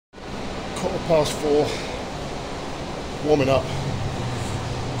4:15, warming up,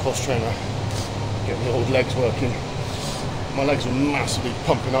 cross trainer, getting the old legs working. My legs were massively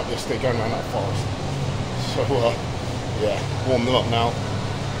pumping up yesterday going around that fast. So yeah, warm them up now.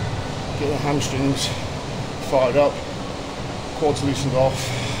 Get the hamstrings fired up, quads loosened off,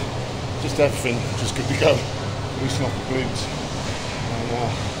 just everything just good to go. Loosen off the glutes and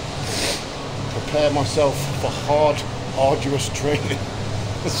prepare myself for hard, arduous training.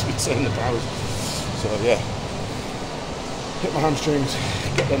 As we say in the powers. So yeah, hit my hamstrings,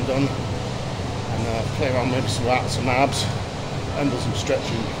 get them done, and play around maybe some lats, some abs, and do some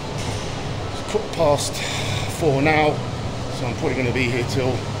stretching. It's 4:15 now, so I'm probably going to be here till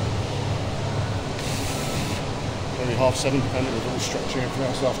maybe 7:30, depending with all stretching and everything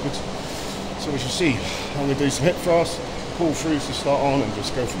else afterwards. So we shall see. I'm going to do some hip thrusts, pull throughs to start on, and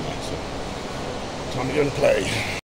just go from there. So time to go and play.